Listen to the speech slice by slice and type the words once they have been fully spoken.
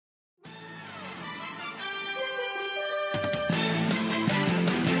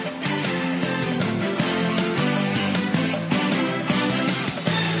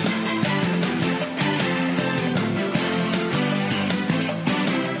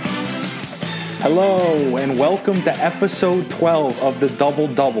Hello, and welcome to episode 12 of the Double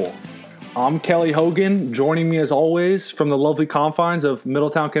Double. I'm Kelly Hogan. Joining me as always from the lovely confines of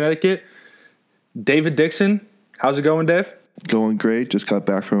Middletown, Connecticut, David Dixon. How's it going, Dave? Going great. Just got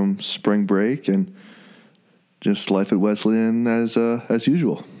back from spring break and just life at Wesleyan as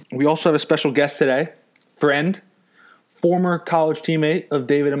usual. We also have a special guest today, friend, former college teammate of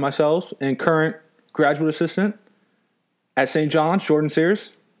David and myself, and current graduate assistant at St. John's, Jordan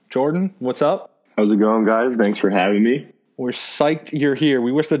Sears. Jordan, what's up? How's it going, guys? Thanks for having me. We're psyched you're here.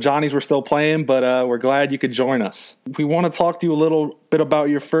 We wish the Johnnies were still playing, but we're glad you could join us. We want to talk to you a little bit about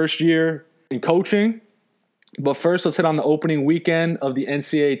your first year in coaching, but first let's hit on the opening weekend of the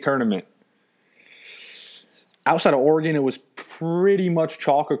NCAA Tournament. Outside of Oregon, it was pretty much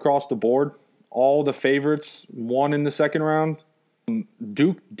chalk across the board. All the favorites won in the second round.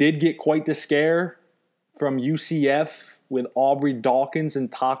 Duke did get quite the scare from UCF with Aubrey Dawkins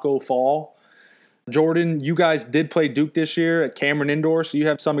and Tacko Fall. Jordan, you guys did play Duke this year at Cameron Indoor, so you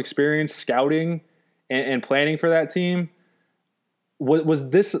have some experience scouting and planning for that team.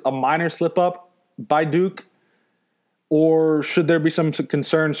 Was this a minor slip-up by Duke, or should there be some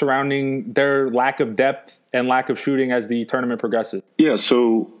concern surrounding their lack of depth and lack of shooting as the tournament progresses? Yeah,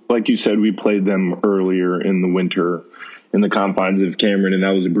 so like you said, we played them earlier in the winter in the confines of Cameron, and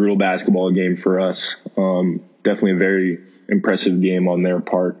that was a brutal basketball game for us. Definitely a very impressive game on their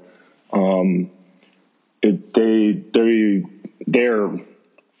part. They're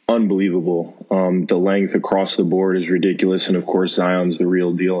unbelievable. The length across the board is ridiculous. And of course, Zion's the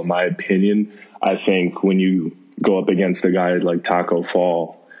real deal, in my opinion. I think when you go up against a guy like Tacko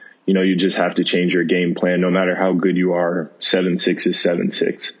Fall, you just have to change your game plan. No matter how good you are, 7'6" is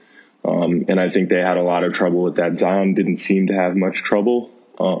 7'6". And I think they had a lot of trouble with that. Zion didn't seem to have much trouble.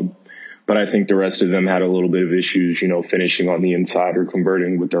 But I think the rest of them had a little bit of issues, finishing on the inside or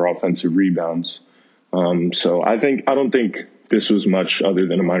converting with their offensive rebounds. So I don't think this was much other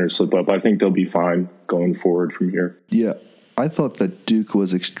than a minor slip up. I think they'll be fine going forward from here. Yeah, I thought that Duke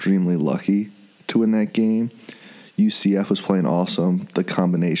was extremely lucky to win that game. UCF was playing awesome. The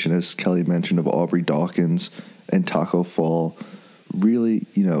combination, as Kelly mentioned, of Aubrey Dawkins and Tacko Fall really,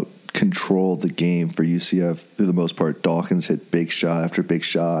 controlled the game for UCF through the most part. Dawkins hit big shot after big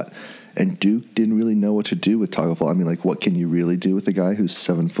shot, and Duke didn't really know what to do with Tacko Fall. I mean, what can you really do with a guy who's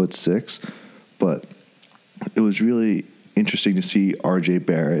 7'6"? But it was really interesting to see RJ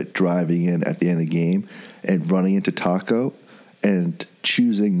Barrett driving in at the end of the game and running into Tacko and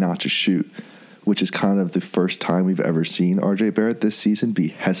choosing not to shoot, which is kind of the first time we've ever seen RJ Barrett this season be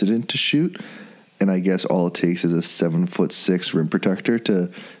hesitant to shoot. And I guess all it takes is a 7'6" rim protector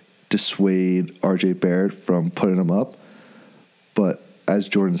to dissuade RJ Barrett from putting him up. But as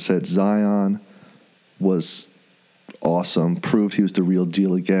Jordan said, Zion was awesome, proved he was the real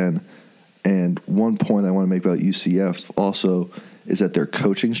deal again. And one point I want to make about UCF also is that their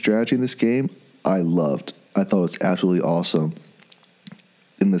coaching strategy in this game, I loved. I thought it was absolutely awesome.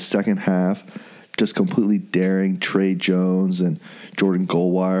 In the second half, just completely daring Trey Jones and Jordan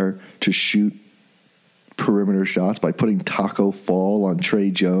Goldwire to shoot perimeter shots by putting Tacko Fall on Trey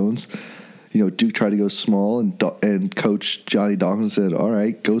Jones. Duke tried to go small, and Coach Johnny Dawkins said, all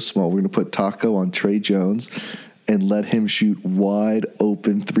right, go small. We're going to put Tacko on Trey Jones and let him shoot wide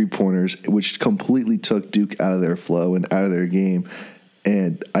open three-pointers, which completely took Duke out of their flow and out of their game.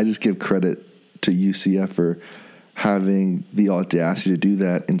 And I just give credit to UCF for having the audacity to do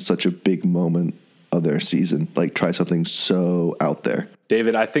that in such a big moment of their season, try something so out there.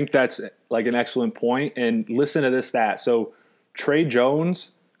 David, I think that's an excellent point. And listen to this stat. So Trey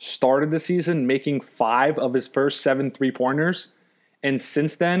Jones started the season making 5 of his first 7 3-pointers. And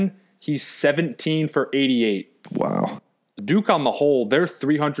since then, he's 17 for 88. Wow. Duke on the whole, they're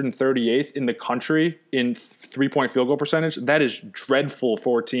 338th in the country in 3-point field goal percentage. That is dreadful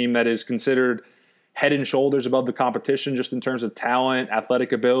for a team that is considered head and shoulders above the competition just in terms of talent,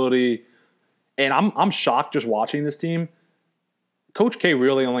 athletic ability. And I'm shocked just watching this team. Coach K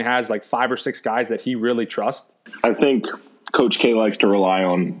really only has 5 or 6 guys that he really trusts. I think Coach K likes to rely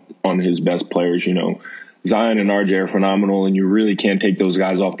on his best players. Zion and RJ are phenomenal, and you really can't take those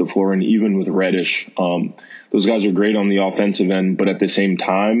guys off the floor. And even with Reddish, those guys are great on the offensive end, but at the same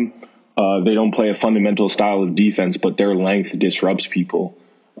time, they don't play a fundamental style of defense, but their length disrupts people.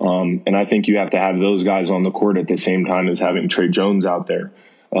 And I think you have to have those guys on the court at the same time as having Trey Jones out there,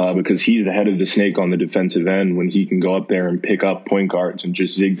 because he's the head of the snake on the defensive end when he can go up there and pick up point guards and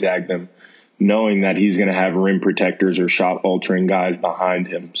just zigzag them, knowing that he's going to have rim protectors or shot altering guys behind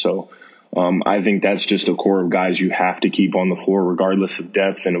him. So I think that's just a core of guys you have to keep on the floor regardless of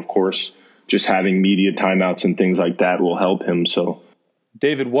depth. And of course, just having media timeouts and things like that will help him. So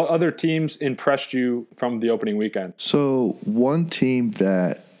David, what other teams impressed you from the opening weekend? So one team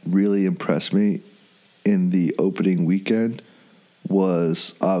that really impressed me in the opening weekend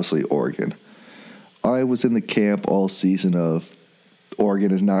was obviously Oregon. I was in the camp all season of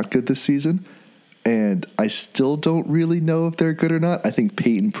Oregon is not good this season, and I still don't really know if they're good or not. I think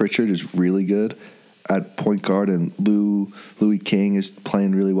Peyton Pritchard is really good at point guard, and Louis King is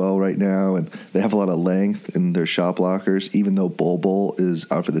playing really well right now, and they have a lot of length in their shot blockers, even though Bol is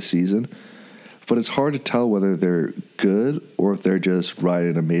out for the season. But it's hard to tell whether they're good or if they're just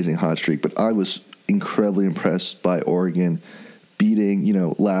riding an amazing hot streak. But I was incredibly impressed by Oregon beating,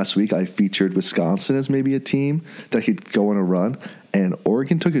 last week I featured Wisconsin as maybe a team that could go on a run, and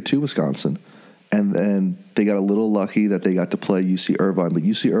Oregon took it to Wisconsin. And then they got a little lucky that they got to play UC Irvine, but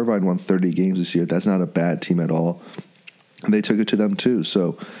UC Irvine won 30 games this year. That's not a bad team at all. And they took it to them too.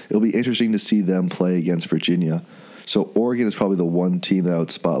 So it'll be interesting to see them play against Virginia. So Oregon is probably the one team that I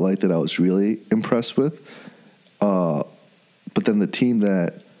would spotlight that I was really impressed with. But then the team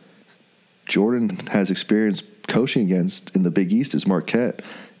that Jordan has experience coaching against in the Big East is Marquette.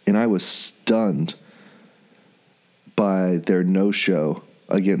 And I was stunned by their no-show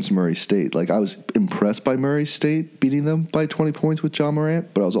against Murray State. I was impressed by Murray State beating them by 20 points with John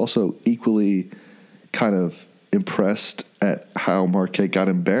Morant, but I was also equally kind of impressed at how Marquette got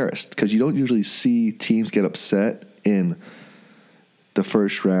embarrassed, because you don't usually see teams get upset in the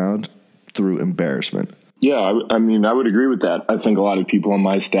first round through embarrassment. Yeah, I mean, I would agree with that. I think a lot of people on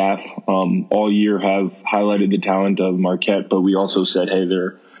my staff all year have highlighted the talent of Marquette, but we also said, hey,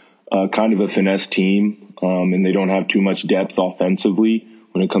 they're kind of a finesse team, and they don't have too much depth offensively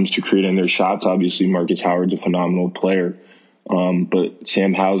when it comes to creating their shots. Obviously, Marcus Howard's a phenomenal player, but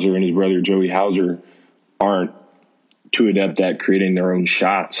Sam Hauser and his brother Joey Hauser aren't too adept at creating their own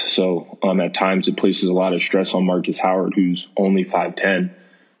shots. So at times it places a lot of stress on Marcus Howard, who's only 5'10",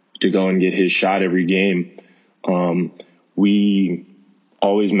 to go and get his shot every game. We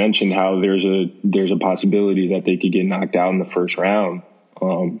always mentioned how there's a possibility that they could get knocked out in the first round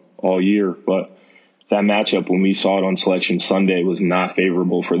all year, but that matchup, when we saw it on Selection Sunday, was not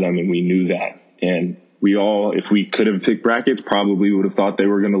favorable for them, and we knew that. And we all, if we could have picked brackets, probably would have thought they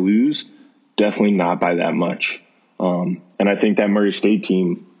were going to lose. Definitely not by that much. And I think that Murray State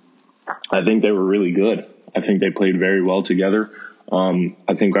team, I think they were really good. I think they played very well together.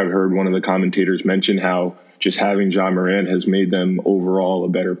 I think I've heard one of the commentators mention how just having John Morant has made them overall a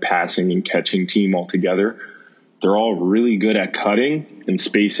better passing and catching team altogether. They're all really good at cutting and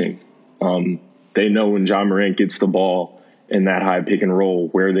spacing. They know when John Morant gets the ball in that high pick and roll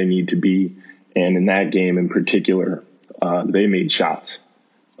where they need to be. And in that game in particular, they made shots.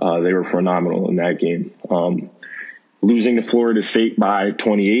 They were phenomenal in that game. Losing to Florida State by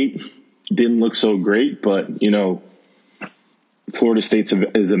 28 didn't look so great, but, Florida State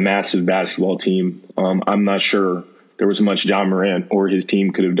is a massive basketball team. I'm not sure there was much John Morant or his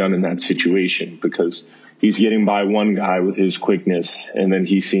team could have done in that situation, because he's getting by one guy with his quickness, and then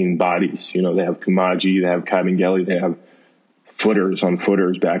he's seeing bodies. They have Kumaji, they have Kabengele, they have footers on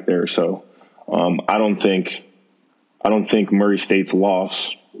footers back there. So I don't think Murray State's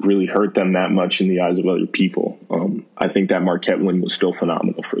loss really hurt them that much in the eyes of other people. I think that Marquette win was still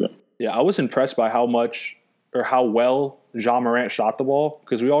phenomenal for them. Yeah, I was impressed by how well John Morant shot the ball,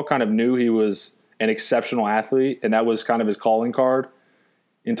 because we all kind of knew he was an exceptional athlete, and that was kind of his calling card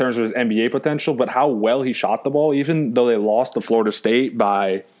in terms of his NBA potential. But how well he shot the ball, even though they lost to Florida State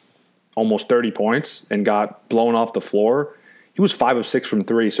by almost 30 points and got blown off the floor, he was 5 of 6 from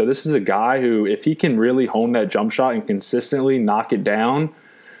 3. So this is a guy who, if he can really hone that jump shot and consistently knock it down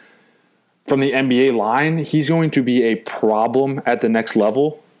from the NBA line, he's going to be a problem at the next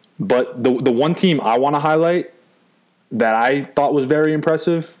level. But the one team I want to highlight that I thought was very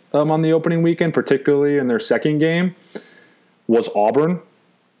impressive on the opening weekend, particularly in their second game, was Auburn.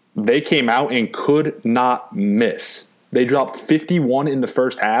 They came out and could not miss. They dropped 51 in the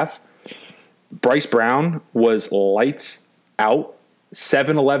first half. Bryce Brown was lights out,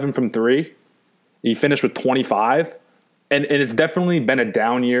 7-11 from 3. He finished with 25. And it's definitely been a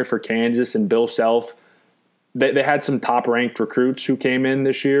down year for Kansas and Bill Self. They had some top-ranked recruits who came in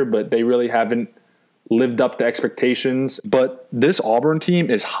this year, but they really haven't lived up to expectations. But this Auburn team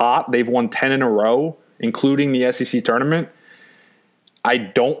is hot. They've won 10 in a row, including the SEC tournament. I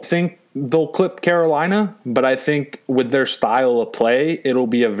don't think they'll clip Carolina, but I think with their style of play, it'll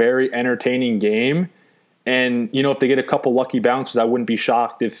be a very entertaining game. And, if they get a couple lucky bounces, I wouldn't be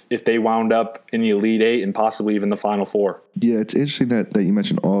shocked if they wound up in the Elite Eight and possibly even the Final Four. Yeah, it's interesting that you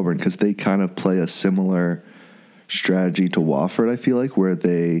mentioned Auburn, because they kind of play a similar strategy to Wofford, I feel like, where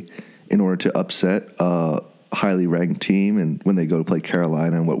they, in order to upset highly ranked team, and when they go to play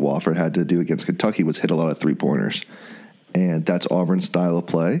Carolina, and what Wofford had to do against Kentucky was hit a lot of three-pointers. And that's Auburn's style of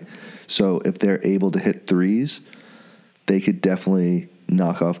play. So if they're able to hit threes, they could definitely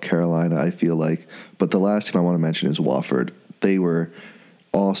knock off Carolina, I feel like. But the last team I want to mention is Wofford. They were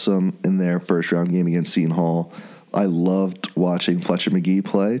awesome in their first-round game against Seton Hall. I loved watching Fletcher Magee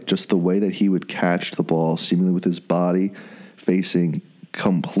play, just the way that he would catch the ball seemingly with his body facing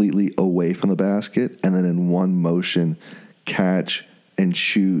completely away from the basket, and then in one motion catch and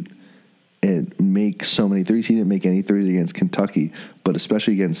shoot and make so many threes. He didn't make any threes against Kentucky, but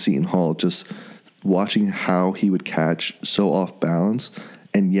especially against Seton Hall, just watching how he would catch so off balance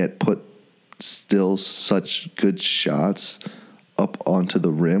and yet put still such good shots up onto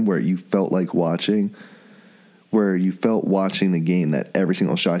the rim where you felt watching the game that every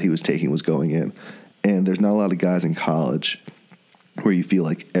single shot he was taking was going in. And there's not a lot of guys in college where you feel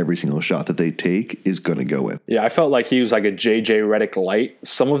like every single shot that they take is going to go in. Yeah, I felt like he was like a J.J. Redick light.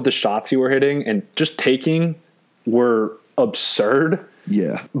 Some of the shots he were hitting and just taking were absurd.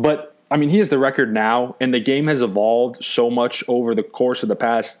 Yeah. But, I mean, he has the record now, and the game has evolved so much over the course of the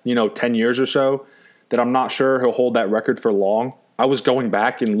past, 10 years or so that I'm not sure he'll hold that record for long. I was going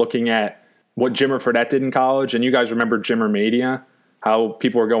back and looking at what Jimmer Fredette did in college, and you guys remember Jimmer Mania, how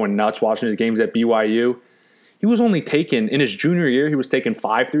people were going nuts watching his games at BYU. He was only taking, in his junior year, he was taking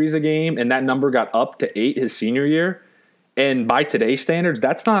 5 threes a game, and that number got up to 8 his senior year. And by today's standards,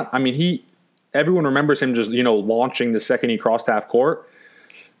 that's not, I mean, everyone remembers him just, launching the second he crossed half court.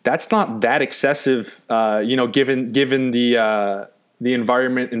 That's not that excessive, given the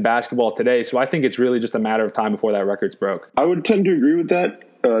environment in basketball today. So I think it's really just a matter of time before that record's broke. I would tend to agree with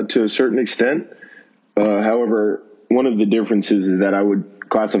that to a certain extent. However, one of the differences is that I would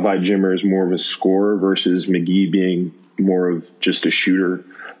classify Jimmer as more of a scorer versus Magee being more of just a shooter.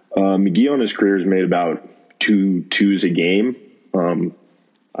 Magee on his career has made about 2 twos a game.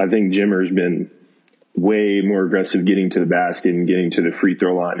 I think Jimmer's been way more aggressive getting to the basket and getting to the free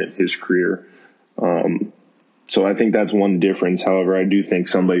throw line in his career. So I think that's one difference. However, I do think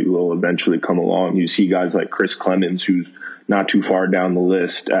somebody will eventually come along. You see guys like Chris Clemens, who's not too far down the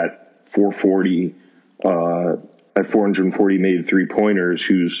list at 440, at 440 made 3-pointers,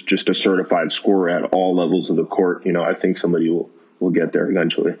 who's just a certified scorer at all levels of the court. I think somebody will get there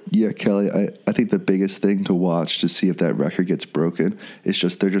eventually. Yeah, Kelly, I think the biggest thing to watch to see if that record gets broken is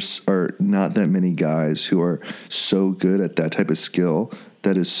just there just are not that many guys who are so good at that type of skill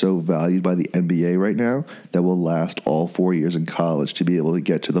that is so valued by the NBA right now that will last all 4 years in college to be able to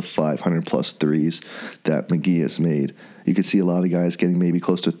get to the 500-plus threes that Magee has made. You could see a lot of guys getting maybe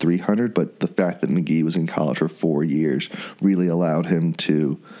close to 300, but the fact that Magee was in college for 4 years really allowed him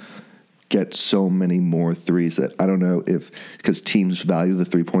to get so many more threes that I don't know if, because teams value the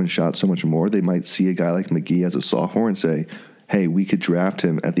three-point shot so much more, they might see a guy like Magee as a sophomore and say, hey, we could draft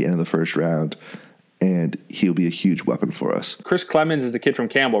him at the end of the first round, and he'll be a huge weapon for us. Chris Clemens is the kid from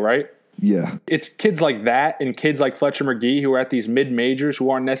Campbell, right? Yeah. It's kids like that and kids like Fletcher Magee who are at these mid-majors who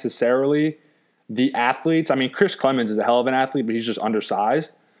aren't necessarily the athletes. I mean, Chris Clemens is a hell of an athlete, but he's just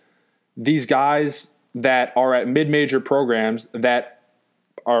undersized. These guys that are at mid-major programs that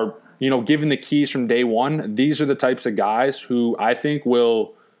are, given the keys from day one, these are the types of guys who I think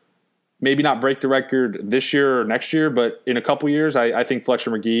will maybe not break the record this year or next year, but in a couple years, I think Fletcher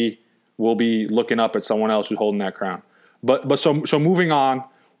Magee will be looking up at someone else who's holding that crown. But so moving on,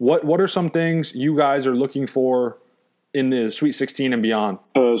 what are some things you guys are looking for in the Sweet 16 and beyond?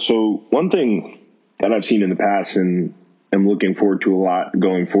 So one thing that I've seen in the past and am looking forward to a lot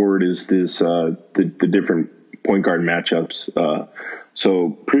going forward is this the different point guard matchups. So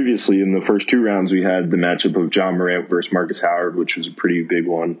previously in the first 2 rounds, we had the matchup of John Morant versus Marcus Howard, which was a pretty big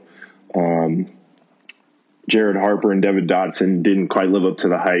one. Jared Harper and David Dotson didn't quite live up to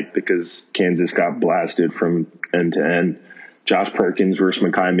the hype because Kansas got blasted from end to end. Josh Perkins versus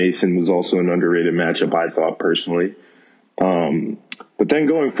Mekhi Mason was also an underrated matchup, I thought, personally. But then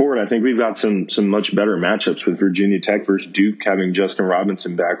going forward, I think we've got some much better matchups with Virginia Tech versus Duke, having Justin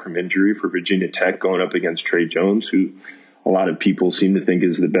Robinson back from injury for Virginia Tech going up against Trey Jones, who a lot of people seem to think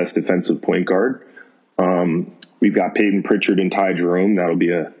is the best defensive point guard. We've got Peyton Pritchard and Ty Jerome. That'll be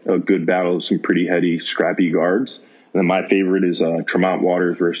a good battle of some pretty heady, scrappy guards. And then my favorite is Tremont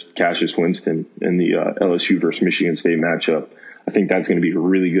Waters versus Cassius Winston in the LSU versus Michigan State matchup. I think that's going to be a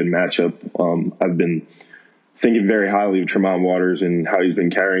really good matchup. I've been thinking very highly of Tremont Waters and how he's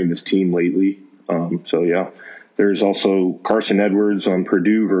been carrying this team lately. There's also Carson Edwards on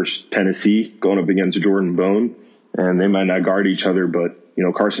Purdue versus Tennessee going up against Jordan Bone. And they might not guard each other, but,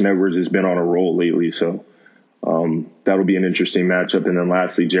 Carson Edwards has been on a roll lately. So That'll be an interesting matchup. And then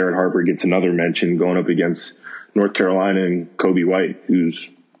lastly, Jared Harper gets another mention going up against North Carolina and Kobe White, who's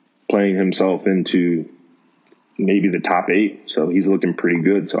playing himself into maybe the top 8. So he's looking pretty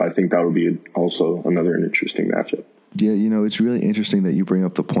good. So I think that would be also another interesting matchup. Yeah, it's really interesting that you bring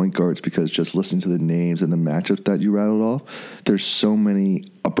up the point guards, because just listening to the names and the matchups that you rattled off, there's so many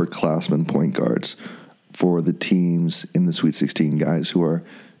upperclassmen point guards for the teams in the Sweet 16, guys who are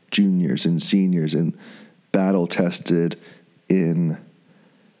juniors and seniors and battle-tested in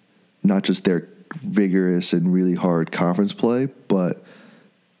not just their vigorous and really hard conference play, but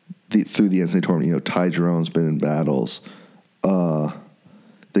through the NCAA tournament. Ty Jerome's been in battles.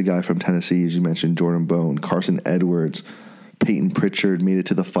 The guy from Tennessee, as you mentioned, Jordan Bone, Carson Edwards, Peyton Pritchard made it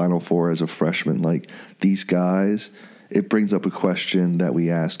to the Final Four as a freshman. Like, these guys, it brings up a question that we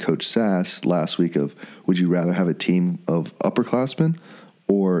asked Coach Sass last week of, would you rather have a team of upperclassmen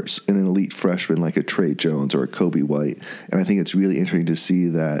or an elite freshman like a Trey Jones or a Kobe White? And I think it's really interesting to see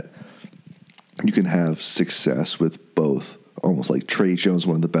that you can have success with both. Almost like Trey Jones,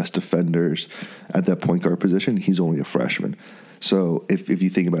 one of the best defenders at that point guard position. He's only a freshman. So if you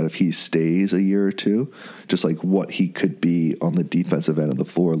think about if he stays a year or two, just like what he could be on the defensive end of the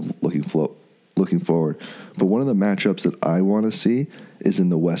floor looking forward. But one of the matchups that I want to see is in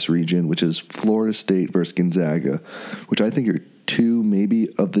the West region, which is Florida State versus Gonzaga, which I think are two maybe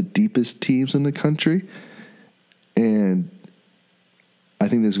of the deepest teams in the country. And I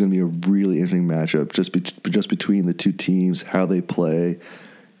think this is going to be a really interesting matchup just between the two teams, how they play.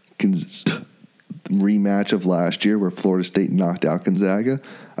 Rematch of last year where Florida State knocked out Gonzaga.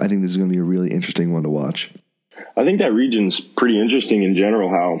 I think this is going to be a really interesting one to watch. I think that region's pretty interesting in general,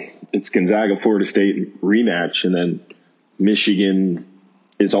 how it's Gonzaga, Florida State rematch, and then Michigan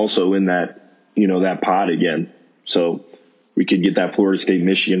is also in that, that pot again. So we could get that Florida State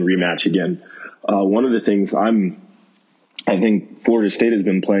Michigan rematch again. One of the things I think Florida State has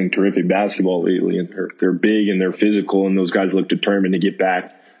been playing terrific basketball lately, and they're big and they're physical, and those guys look determined to get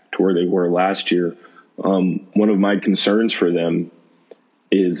back to where they were last year. One of my concerns for them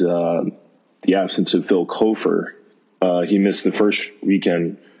is the absence of Phil Kofer. He missed the first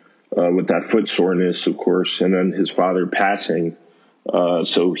weekend with that foot soreness, of course, and then his father passing.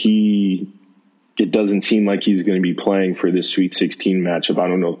 So it doesn't seem like he's going to be playing for this Sweet 16 matchup. I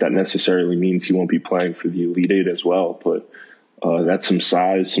don't know if that necessarily means he won't be playing for the Elite Eight as well, but that's some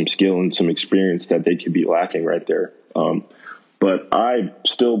size, some skill, and some experience that they could be lacking right there. But I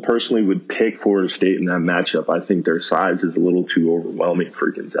still personally would pick Florida State in that matchup. I think their size is a little too overwhelming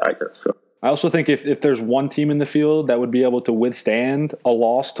for Gonzaga. So I also think if there's one team in the field that would be able to withstand a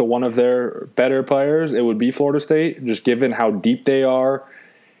loss to one of their better players, it would be Florida State, just given how deep they are.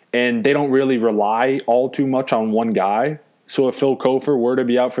 And they don't really rely all too much on one guy. So if Phil Kofer were to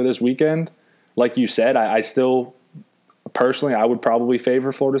be out for this weekend, like you said, I still – personally, I would probably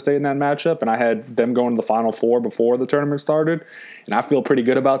favor Florida State in that matchup, and I had them going to the Final Four before the tournament started, and I feel pretty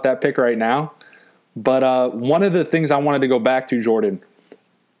good about that pick right now. But one of the things I wanted to go back to, Jordan,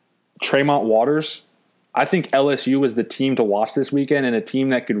 Tremont Waters, I think LSU is the team to watch this weekend and a team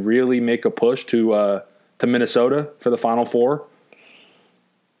that could really make a push to Minnesota for the Final Four.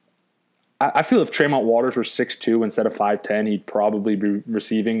 I feel if Tremont Waters were 6'2" instead of 5'10", he'd probably be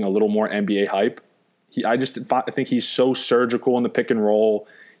receiving a little more NBA hype. I think he's so surgical in the pick and roll.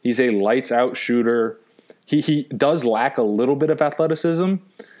 He's a lights-out shooter. He does lack a little bit of athleticism,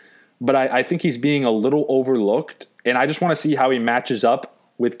 but I think he's being a little overlooked. And I just want to see how he matches up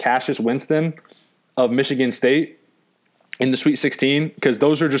with Cassius Winston of Michigan State in the Sweet 16, because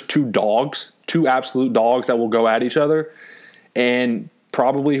those are just two absolute dogs that will go at each other. And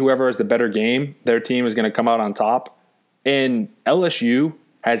probably whoever has the better game, their team is going to come out on top. And LSU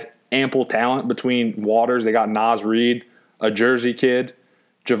has ample talent between Waters. They got Naz Reid, a Jersey kid,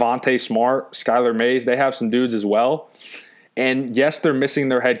 Javonte Smart, Skylar Mays. They have some dudes as well. And yes, they're missing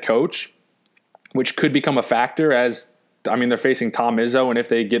their head coach, which could become a factor they're facing Tom Izzo, and if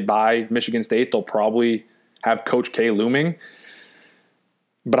they get by Michigan State, they'll probably have Coach K looming.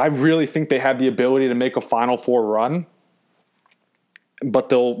 But I really think they have the ability to make a Final Four run, but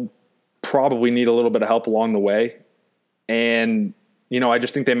they'll probably need a little bit of help along the way. And I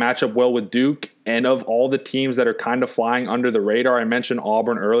just think they match up well with Duke. And of all the teams that are kind of flying under the radar, I mentioned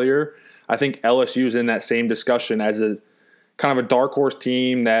Auburn earlier. I think LSU's in that same discussion as a kind of a dark horse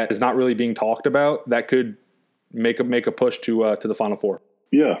team that is not really being talked about that could make a push to the Final Four.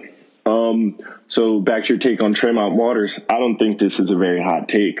 Yeah. So back to your take on Tremont Waters. I don't think this is a very hot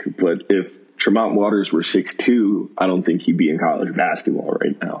take, but if Tremont Waters were 6'2", I don't think he'd be in college basketball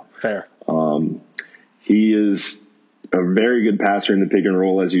right now. Fair. He is a very good passer in the pick and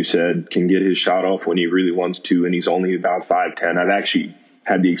roll, as you said, can get his shot off when he really wants to, and he's only about 5'10". I've actually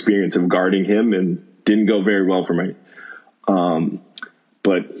had the experience of guarding him and didn't go very well for me.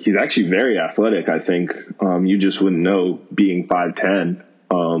 But he's actually very athletic, I think. You just wouldn't know being 5'10".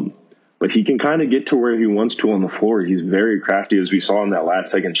 But he can kind of get to where he wants to on the floor. He's very crafty, as we saw in that last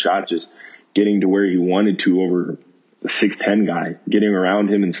second shot, just getting to where he wanted to over a 6'10" guy, getting around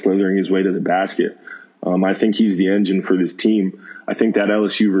him and slithering his way to the basket. I think he's the engine for this team. I think that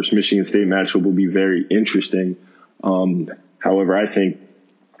LSU versus Michigan State matchup will be very interesting. However, I think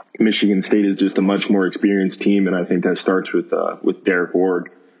Michigan State is just a much more experienced team, and I think that starts with Derek Ward.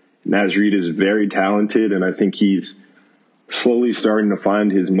 Naz Reid is very talented, and I think he's slowly starting to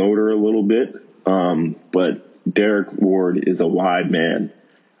find his motor a little bit. But Derek Ward is a wide man.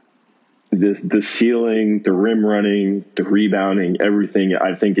 The ceiling, the rim running, the rebounding, everything,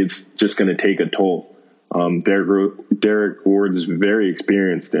 I think it's just going to take a toll. Derek Ward is very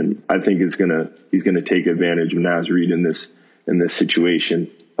experienced, and I think he's going to take advantage of Naz Reid in this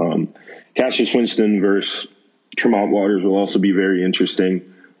situation. Cassius Winston versus Tremont Waters will also be very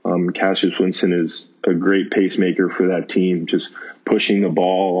interesting. Cassius Winston is a great pacemaker for that team, just pushing the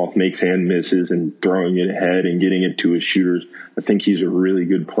ball off makes and misses and throwing it ahead and getting it to his shooters. I think he's a really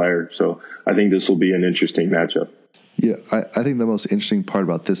good player. So I think this will be an interesting matchup. Yeah, I think the most interesting part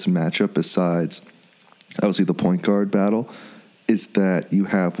about this matchup, besides obviously the point guard battle, is that you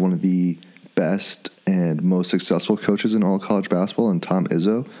have one of the best and most successful coaches in all college basketball, and Tom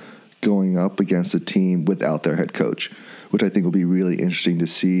Izzo, going up against a team without their head coach, which I think will be really interesting to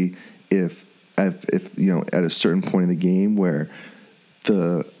see if you know, at a certain point in the game where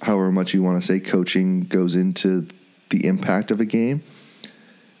however much you want to say coaching goes into the impact of a game,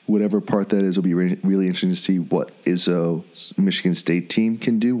 whatever part that is will be really interesting to see what Izzo's Michigan State team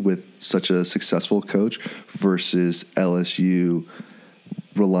can do with such a successful coach versus LSU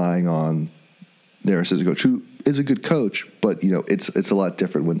relying on their assistant coach, who is a good coach, but you know it's a lot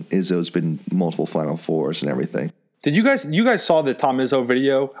different when Izzo's been multiple Final Fours and everything. Did you guys saw the Tom Izzo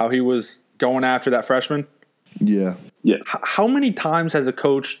video? How he was going after that freshman? Yeah. How many times has a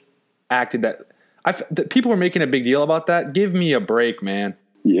coach acted that? People are making a big deal about that. Give me a break, man.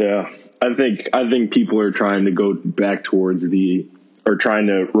 Yeah, I think people are trying to go back towards trying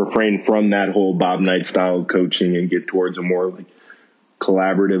to refrain from that whole Bob Knight style of coaching and get towards a more like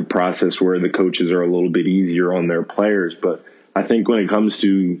collaborative process where the coaches are a little bit easier on their players. But I think when it comes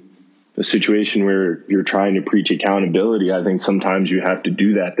to a situation where you're trying to preach accountability, I think sometimes you have to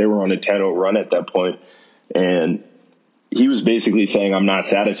do that. They were on a 10-0 run at that point, and he was basically saying, I'm not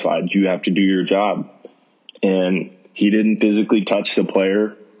satisfied. You have to do your job. And he didn't physically touch the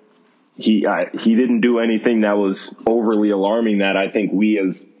player. He didn't do anything that was overly alarming that I think we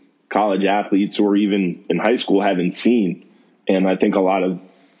as college athletes or even in high school haven't seen. And I think a lot of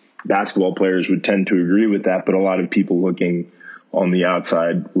basketball players would tend to agree with that, but a lot of people looking on the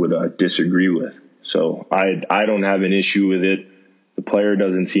outside would disagree with. So I don't have an issue with it. The player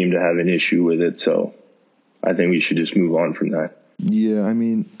doesn't seem to have an issue with it. So I think we should just move on from that. Yeah, I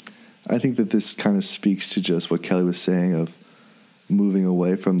mean, I think that this kind of speaks to just what Kelly was saying of moving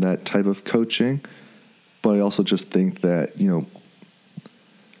away from that type of coaching. But I also just think that, you know,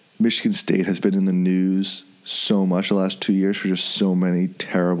 Michigan State has been in the news so much the last 2 years for just so many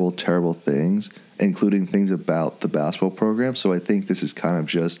terrible, terrible things, including things about the basketball program. So I think this is kind of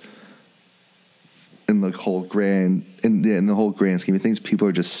just in the whole grand scheme of things, people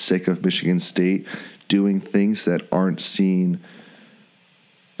are just sick of Michigan State doing things that aren't seen.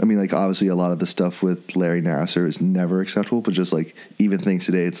 I mean, like, obviously a lot of the stuff with Larry Nassar is never acceptable, but just, like, even things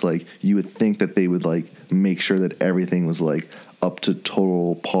today, it's like you would think that they would, like, make sure that everything was, like, up to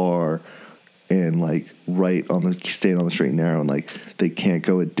total par and, like, staying on the straight and narrow, and, like, they can't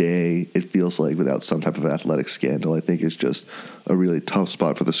go a day, it feels like, without some type of athletic scandal. I think is just a really tough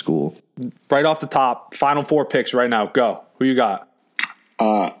spot for the school. Right off the top, Final Four picks right now. Go. Who you got?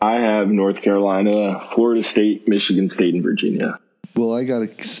 I have North Carolina, Florida State, Michigan State, and Virginia. Well, I got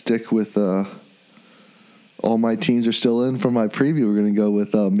to stick with all my teams are still in from my preview. We're going to go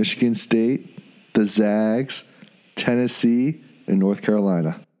with Michigan State, the Zags, Tennessee, and North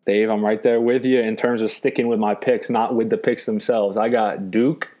Carolina. Dave, I'm right there with you in terms of sticking with my picks, not with the picks themselves. I got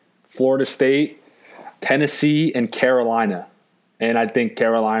Duke, Florida State, Tennessee, and Carolina. And I think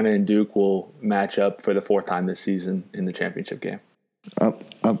Carolina and Duke will match up for the fourth time this season in the championship game.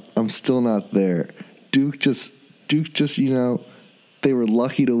 I'm still not there. Duke just, you know, they were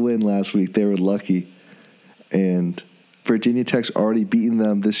lucky to win last week. They were lucky. And Virginia Tech's already beaten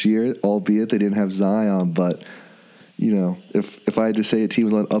them this year, albeit they didn't have Zion. But, you know, if I had to say a team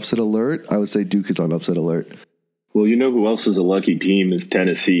was on upset alert, I would say Duke is on upset alert. Well, you know who else is a lucky team is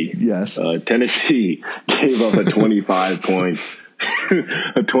Tennessee. Yes. Tennessee gave up a 25 point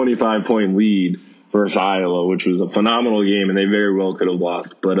lead versus Iowa, which was a phenomenal game, and they very well could have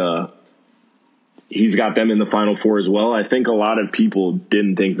lost. But he's got them in the Final Four as well. I think a lot of people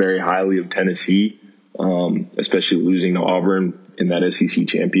didn't think very highly of Tennessee, especially losing to Auburn in that SEC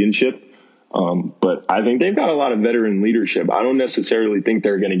championship. But I think they've got a lot of veteran leadership. I don't necessarily think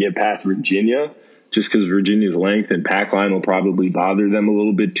they're going to get past Virginia, just because Virginia's length and pack line will probably bother them a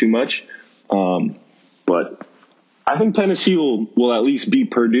little bit too much. But I think Tennessee will at least beat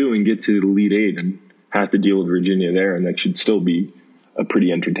Purdue and get to the Elite Eight and have to deal with Virginia there, and that should still be a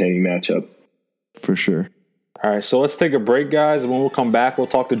pretty entertaining matchup. For sure. All right, so let's take a break, guys. And when we'll come back, we'll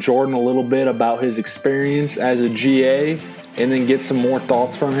talk to Jordan a little bit about his experience as a GA and then get some more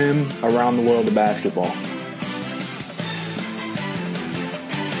thoughts from him around the world of basketball.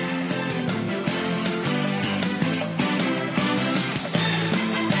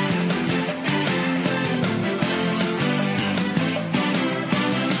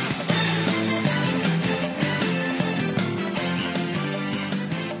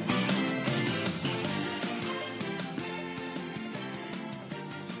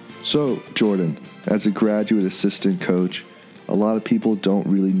 So, Jordan, as a graduate assistant coach, a lot of people don't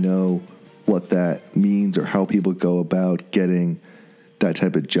really know what that means or how people go about getting that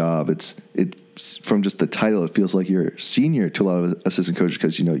type of job. It's from just the title, it feels like you're senior to a lot of assistant coaches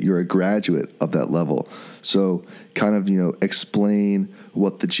because, you're a graduate of that level. So kind of, explain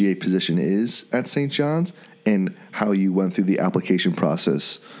what the GA position is at St. John's and how you went through the application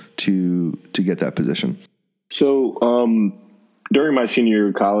process to get that position. So, during my senior year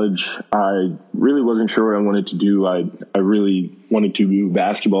of college, I really wasn't sure what I wanted to do. I really wanted to do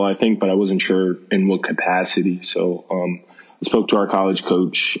basketball, I think, but I wasn't sure in what capacity. So I spoke to our college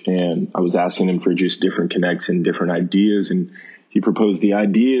coach, and I was asking him for just different connects and different ideas. And he proposed the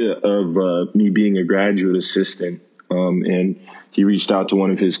idea of me being a graduate assistant. And he reached out to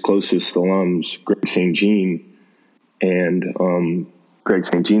one of his closest alums, Greg St. Jean. And Greg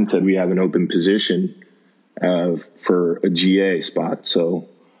St. Jean said, we have an open position for a GA spot. So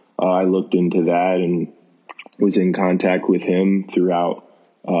I looked into that and was in contact with him throughout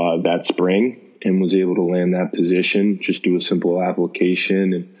that spring and was able to land that position, just do a simple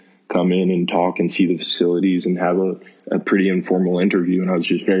application and come in and talk and see the facilities and have a pretty informal interview. And I was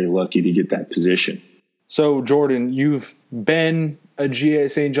just very lucky to get that position. So, Jordan, you've been a GA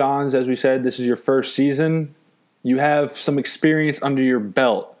at St. John's. As we said, this is your first season. You have some experience under your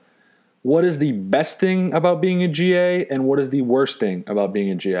belt. What is the best thing about being a GA, and what is the worst thing about being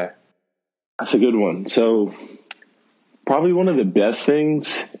a GA? That's a good one. So probably one of the best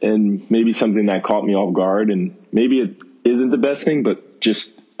things, and maybe something that caught me off guard, and maybe it isn't the best thing, but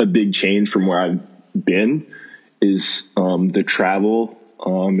just a big change from where I've been, is the travel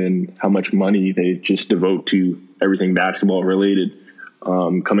and how much money they just devote to everything basketball related.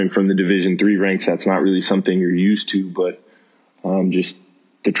 Coming from the Division III ranks, that's not really something you're used to, but just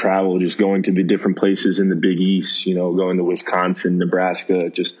the travel, just going to the different places in the Big East, going to Wisconsin, Nebraska,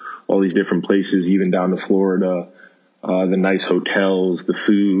 just all these different places, even down to Florida, the nice hotels, the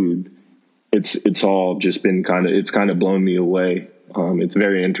food. It's all just been it's kind of blown me away. It's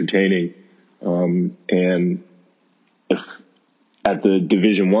very entertaining. And if at the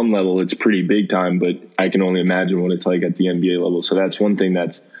Division I level, it's pretty big time, but I can only imagine what it's like at the NBA level. So that's one thing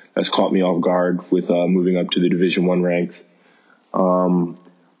that's caught me off guard with moving up to the Division I ranks.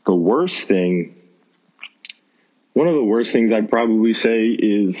 The worst thing, one of the worst things I'd probably say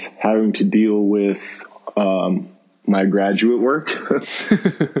is having to deal with my graduate work.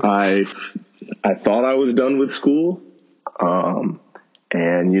 I thought I was done with school, and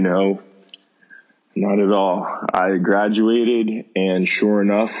not at all. I graduated, and sure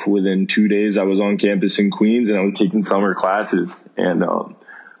enough, within 2 days, I was on campus in Queens, and I was taking summer classes. And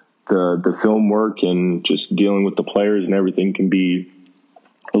the film work and just dealing with the players and everything can be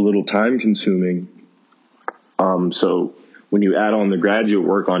a little time consuming. So when you add on the graduate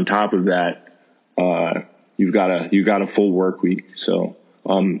work on top of that, you've got a full work week. So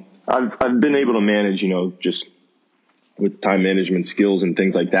I've been able to manage, just with time management skills and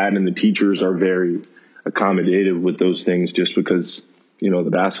things like that. And the teachers are very accommodative with those things, just because, the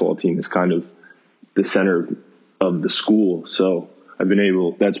basketball team is kind of the center of the school. So that's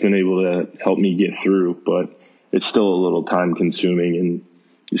been able to help me get through, but it's still a little time consuming, and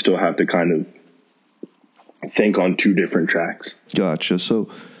you still have to kind of think on two different tracks. Gotcha. So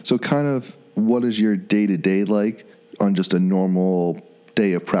kind of what is your day-to-day like on just a normal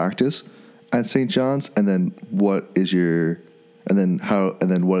day of practice at St. John's? And then what is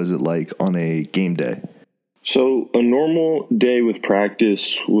what is it like on a game day? So a normal day with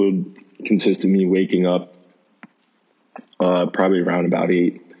practice would consist of me waking up probably around about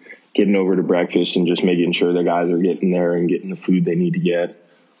 8, getting over to breakfast and just making sure the guys are getting there and getting the food they need to get.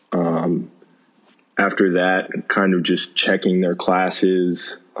 After that, kind of just checking their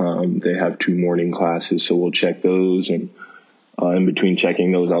classes. They have 2 morning classes, so we'll check those. And in between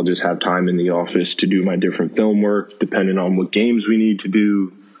checking those, I'll just have time in the office to do my different film work, depending on what games we need to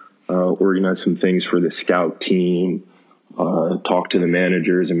do, organize some things for the scout team, talk to the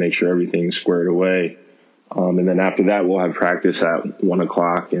managers and make sure everything's squared away. And then after that, we'll have practice at 1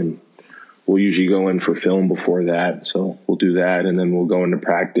 o'clock, and we'll usually go in for film before that. So we'll do that, and then we'll go into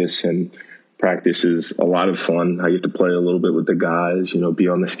practice, and practice is a lot of fun. I get to play a little bit with the guys, be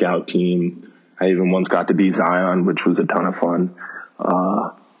on the scout team. I even once got to be Zion, which was a ton of fun.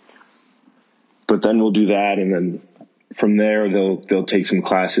 But then we'll do that, and then from there, they'll take some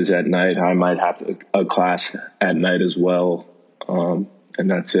classes at night. I might have a class at night as well, and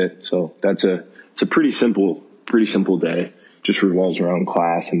that's it. So it's a pretty simple day. Just revolves around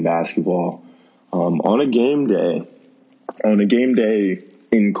class and basketball. On a game day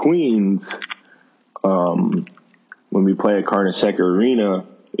in Queens, when we play at Carnesecca Arena,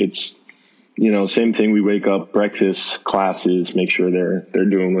 it's same thing. We wake up, breakfast, classes, make sure they're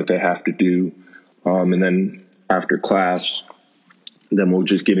doing what they have to do, and then after class, then we'll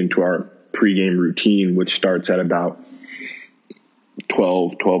just get into our pregame routine, which starts at about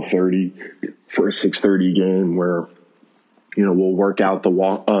 12:30 for a 6:30 game, where we'll work out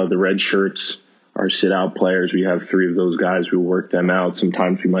the red shirts, our sit-out players. We have 3 of those guys. We'll work them out.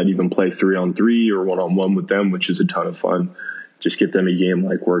 Sometimes we might even play 3-on-3 or 1-on-1 with them, which is a ton of fun. Just get them a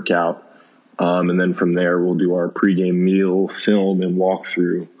game-like workout. And then from there, we'll do our pregame meal, film, and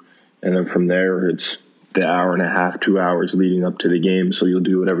walkthrough. And then from there, it's the hour and a half, 2 hours leading up to the game. So you'll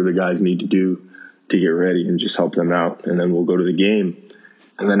do whatever the guys need to do to get ready and just help them out. And then we'll go to the game.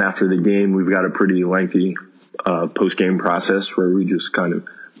 And then after the game, we've got a pretty lengthy post-game process where we just kind of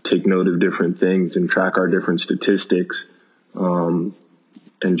take note of different things and track our different statistics, and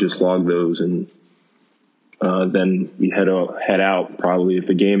just log those. And then we head out probably if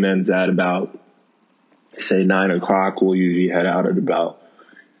the game ends at about, say, 9 o'clock, we'll usually head out at about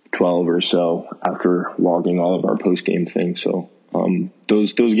 12 or so after logging all of our post-game things. So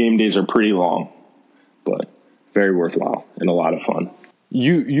those game days are pretty long, but very worthwhile and a lot of fun.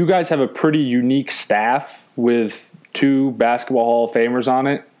 You guys have a pretty unique staff with 2 basketball Hall of Famers on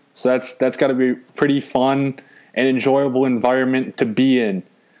it. So that's got to be pretty fun and enjoyable environment to be in.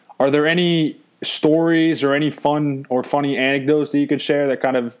 Are there any stories or any fun or funny anecdotes that you could share that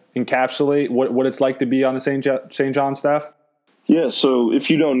kind of encapsulate what it's like to be on the St. John staff? Yeah, so if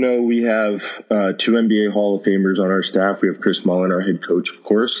you don't know, we have 2 NBA Hall of Famers on our staff. We have Chris Mullin, our head coach, of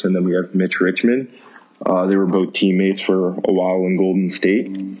course, and then we have Mitch Richmond. They were both teammates for a while in Golden State.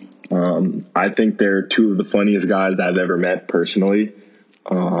 I think they're 2 of the funniest guys I've ever met personally.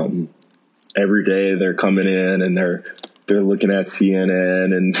 Every day they're coming in and they're looking at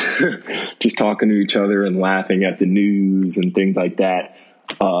CNN and just talking to each other and laughing at the news and things like that.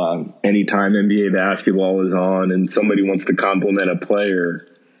 Anytime NBA basketball is on and somebody wants to compliment a player,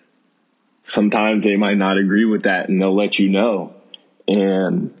 sometimes they might not agree with that and they'll let you know.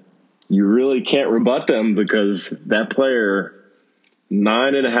 And you really can't rebut them because that player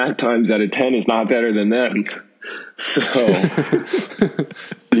 9.5 times out of 10 is not better than them. So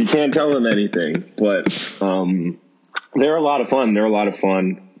you can't tell them anything, but they're a lot of fun.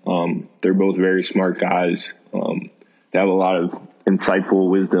 They're both very smart guys. They have a lot of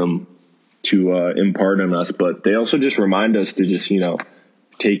insightful wisdom to impart on us, but they also just remind us to just,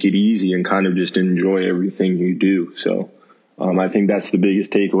 take it easy and kind of just enjoy everything you do. So I think that's the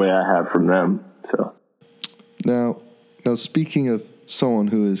biggest takeaway I have from them. So now speaking of someone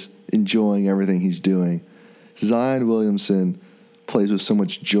who is enjoying everything he's doing, Zion Williamson plays with so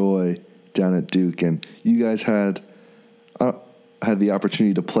much joy down at Duke, and you guys had the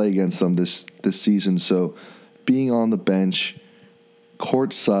opportunity to play against them this season. So being on the bench,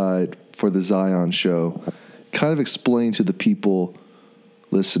 courtside for the Zion show, kind of explain to the people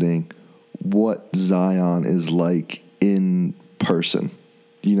listening what Zion is like in person,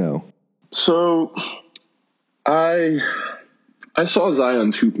 So I saw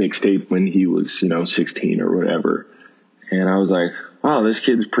Zion's hoop mixtape when he was, 16 or whatever. And I was like, wow, this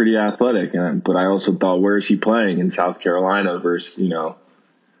kid's pretty athletic. But I also thought, where is he playing? In South Carolina versus,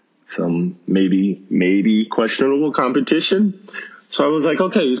 some maybe questionable competition. So I was like,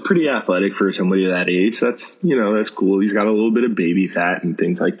 okay, he's pretty athletic for somebody that age. That's cool. He's got a little bit of baby fat and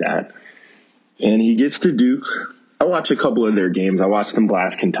things like that. And he gets to Duke. I watched a couple of their games. I watched them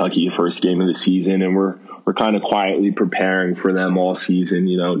blast Kentucky first game of the season, and we're kind of quietly preparing for them all season,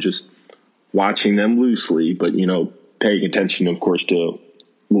 just watching them loosely, but, paying attention, of course, to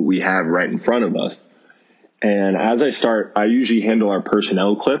what we have right in front of us. And as I usually handle our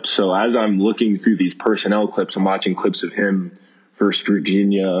personnel clips. So as I'm looking through these personnel clips, I'm watching clips of him versus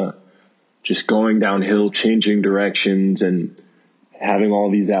Virginia, just going downhill, changing directions, and having all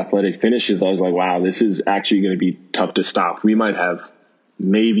these athletic finishes. I was like, wow, this is actually going to be tough to stop. We might have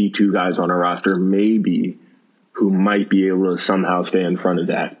maybe 2 guys on our roster, maybe, who might be able to somehow stay in front of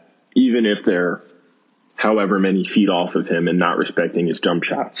that, even if they're however many feet off of him and not respecting his jump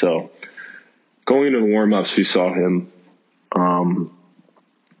shot. So going into the warm-ups, we saw him.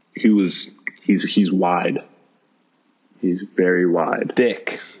 He's wide. He's very wide.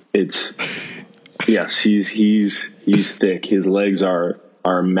 Thick. Yes, he's thick. His legs are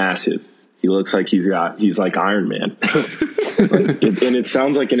massive. He looks like he's like Iron Man. And it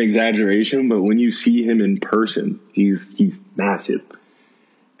sounds like an exaggeration, but when you see him in person, he's massive.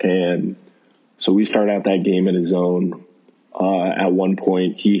 And so we start out that game in a zone. At one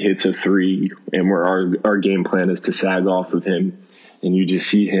point, he hits a 3, and our game plan is to sag off of him. And you just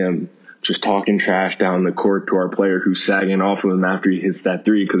see him just talking trash down the court to our player who's sagging off of him after he hits that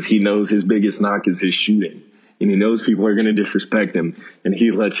 3, because he knows his biggest knock is his shooting. And he knows people are going to disrespect him. And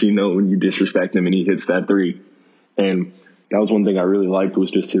he lets you know when you disrespect him and he hits that 3. And that was one thing I really liked,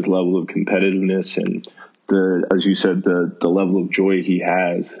 was just his level of competitiveness and as you said, the level of joy he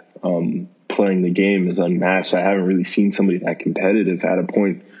has playing the game is unmatched. I haven't really seen somebody that competitive. At a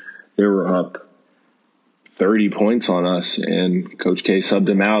point, they were up 30 points on us, and Coach K subbed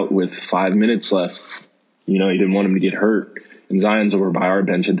him out with 5 minutes left. He didn't want him to get hurt. And Zion's over by our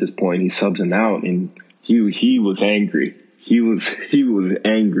bench at this point. He subs him out, and he was angry. He was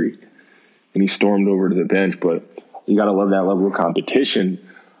angry, and he stormed over to the bench. But you got to love that level of competition.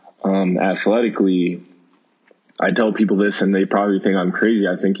 Athletically, I tell people this, and they probably think I'm crazy.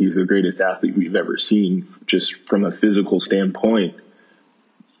 I think he's the greatest athlete we've ever seen, just from a physical standpoint.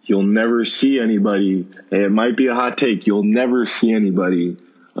 You'll never see anybody, and it might be a hot take, you'll never see anybody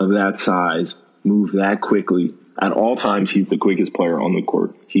of that size move that quickly. At all times, he's the quickest player on the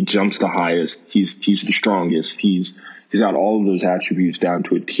court. He jumps the highest. He's the strongest. He's got all of those attributes down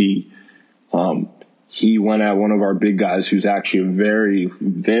to a T. He went at one of our big guys, who's actually a very,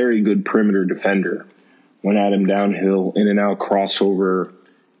 very good perimeter defender. Went at him downhill, in and out crossover,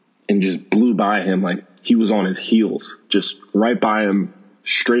 and just blew by him like he was on his heels, just right by him,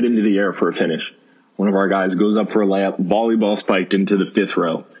 straight into the air for a finish. One of our guys goes up for a layup, volleyball spiked into the 5th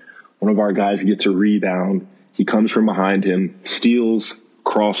row. One of our guys gets a rebound. He comes from behind him, steals,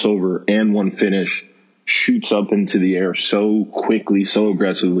 crossover, and one finish, shoots up into the air so quickly, so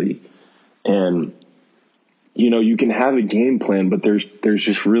aggressively. And you can have a game plan, but there's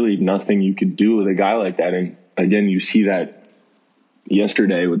just really nothing you can do with a guy like that. And again, you see that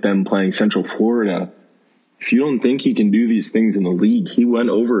yesterday with them playing Central Florida. If you don't think he can do these things in the league, he went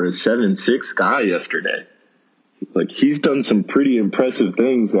over a 7'6" guy yesterday. Like, he's done some pretty impressive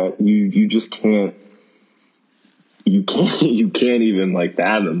things that you just can't even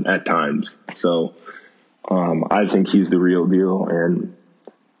fathom at times. So I think he's the real deal, and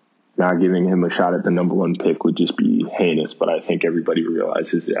not giving him a shot at the number 1 pick would just be heinous. But I think everybody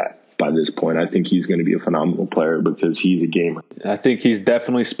realizes that by this point. I think he's going to be a phenomenal player because he's a gamer. I think he's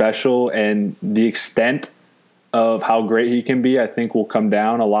definitely special, and the extent of how great he can be, I think, will come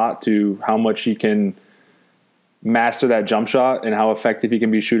down a lot to how much he can master that jump shot and how effective he can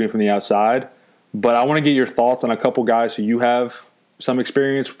be shooting from the outside. But I want to get your thoughts on a couple guys who you have some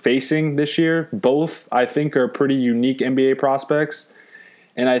experience facing this year. Both, I think, are pretty unique NBA prospects.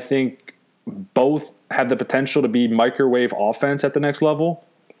 And I think both have the potential to be microwave offense at the next level.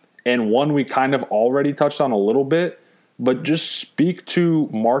 And one we kind of already touched on a little bit. But just speak to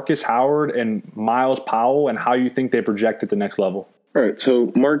Marcus Howard and Miles Powell and how you think they project at the next level. All right,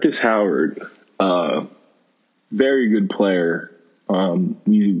 so Marcus Howard, very good player.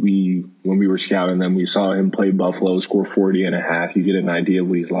 We when we were scouting them, we saw him play Buffalo, score 40.5. You get an idea of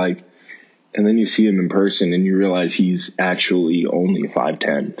what he's like. And then you see him in person and you realize he's actually only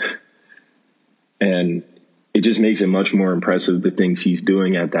 5'10". And it just makes it much more impressive, the things he's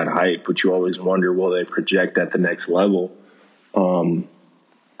doing at that height. But you always wonder, will they project at the next level?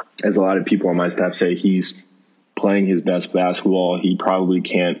 As a lot of people on my staff say, he's playing his best basketball. He probably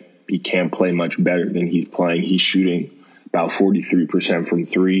can't play much better than he's playing. He's shooting about 43% from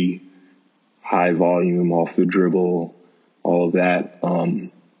 3, high volume off the dribble, all of that.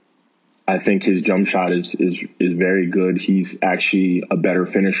 I think his jump shot is very good. He's actually a better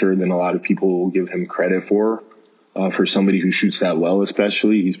finisher than a lot of people will give him credit for. for somebody who shoots that well,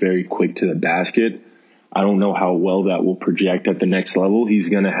 especially. He's very quick to the basket. I don't know how well that will project at the next level. He's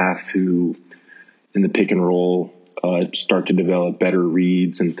going to have to, in the pick and roll, start to develop better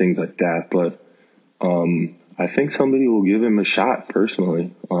reads and things like that. But I think somebody will give him a shot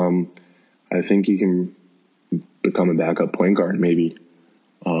personally. I think he can become a backup point guard maybe.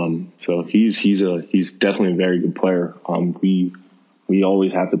 So he's definitely a very good player. We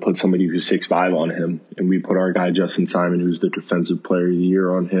always have to put somebody who's 6'5" on him, and we put our guy Justin Simon, who's the defensive player of the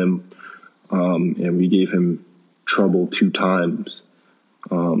year, on him. And we gave him trouble 2 times,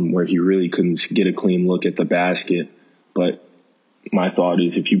 where he really couldn't get a clean look at the basket. But my thought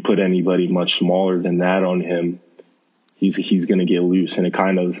is, if you put anybody much smaller than that on him, he's going to get loose. And it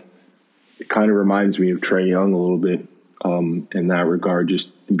kind of reminds me of Trae Young a little bit in that regard,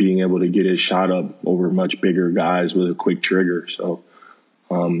 just being able to get his shot up over much bigger guys with a quick trigger. So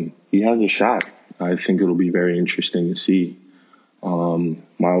he has a shot. I think it'll be very interesting to see.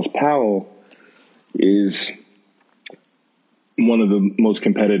 Miles Powell is one of the most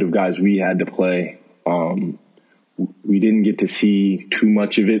competitive guys we had to play. We didn't get to see too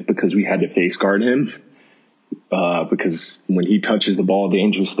much of it because we had to face guard him. Because when he touches the ball,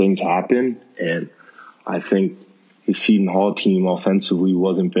 dangerous things happen. And I think his Seton Hall team offensively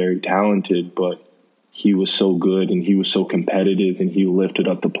wasn't very talented, but he was so good and he was so competitive and he lifted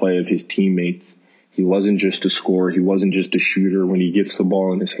up the play of his teammates. He wasn't just a scorer. He wasn't just a shooter. When he gets the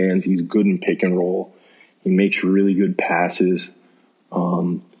ball in his hands, he's good in pick and roll. He makes really good passes.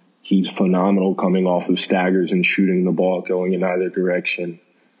 He's phenomenal coming off of staggers and shooting the ball going in either direction.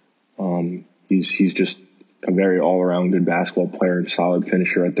 He's just a very all-around good basketball player and solid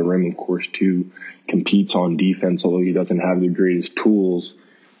finisher at the rim, of course, too. Competes on defense, although he doesn't have the greatest tools.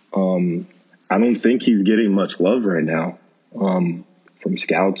 I don't think he's getting much love right now from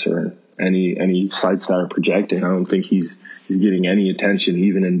scouts or any sites that are projecting. I don't think he's getting any attention,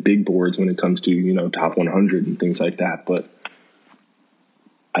 even in big boards when it comes to, top 100 and things like that. But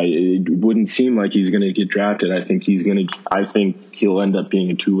it wouldn't seem like he's going to get drafted. I think he'll end up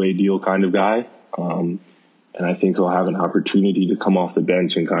being a 2-way deal kind of guy. And I think he'll have an opportunity to come off the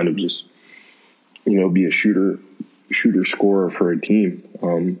bench and kind of just, be a shooter scorer for a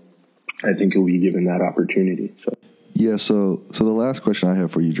team. I think he'll be given that opportunity. So. Yeah, so the last question I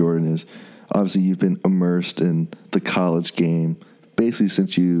have for you, Jordan, is obviously you've been immersed in the college game basically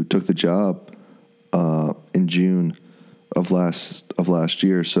since you took the job in June of last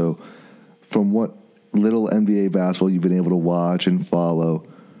year. So from what little NBA basketball you've been able to watch and follow,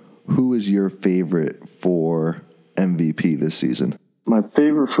 who is your favorite for MVP this season? My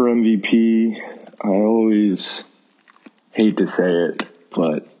favorite for MVP, I always hate to say it,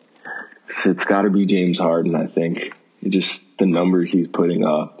 but it's got to be James Harden, I think. Just the numbers he's putting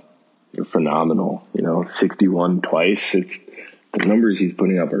up are phenomenal. 61 twice. The numbers he's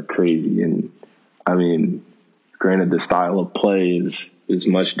putting up are crazy. And, granted, the style of play is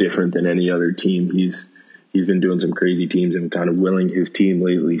much different than any other team. He's been doing some crazy teams and kind of willing his team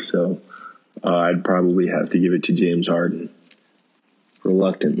lately. So I'd probably have to give it to James Harden,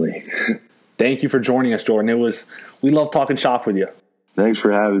 reluctantly. Thank you for joining us, Jordan. We love talking shop with you. Thanks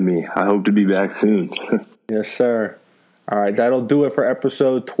for having me. I hope to be back soon. Yes, sir. All right, that'll do it for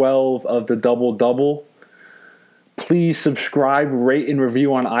episode 12 of the Double Double. Please subscribe, rate, and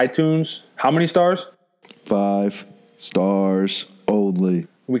review on iTunes. How many stars? 5 stars only.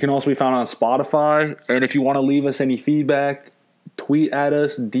 We can also be found on Spotify. And if you want to leave us any feedback, tweet at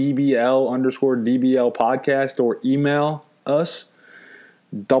us, DBL_DBL podcast, or email us,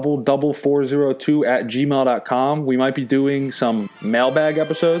 doubledouble402@gmail.com. We might be doing some mailbag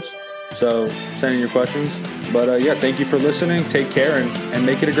episodes, so send in your questions. But thank you for listening. Take care and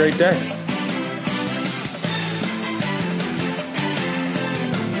make it a great day.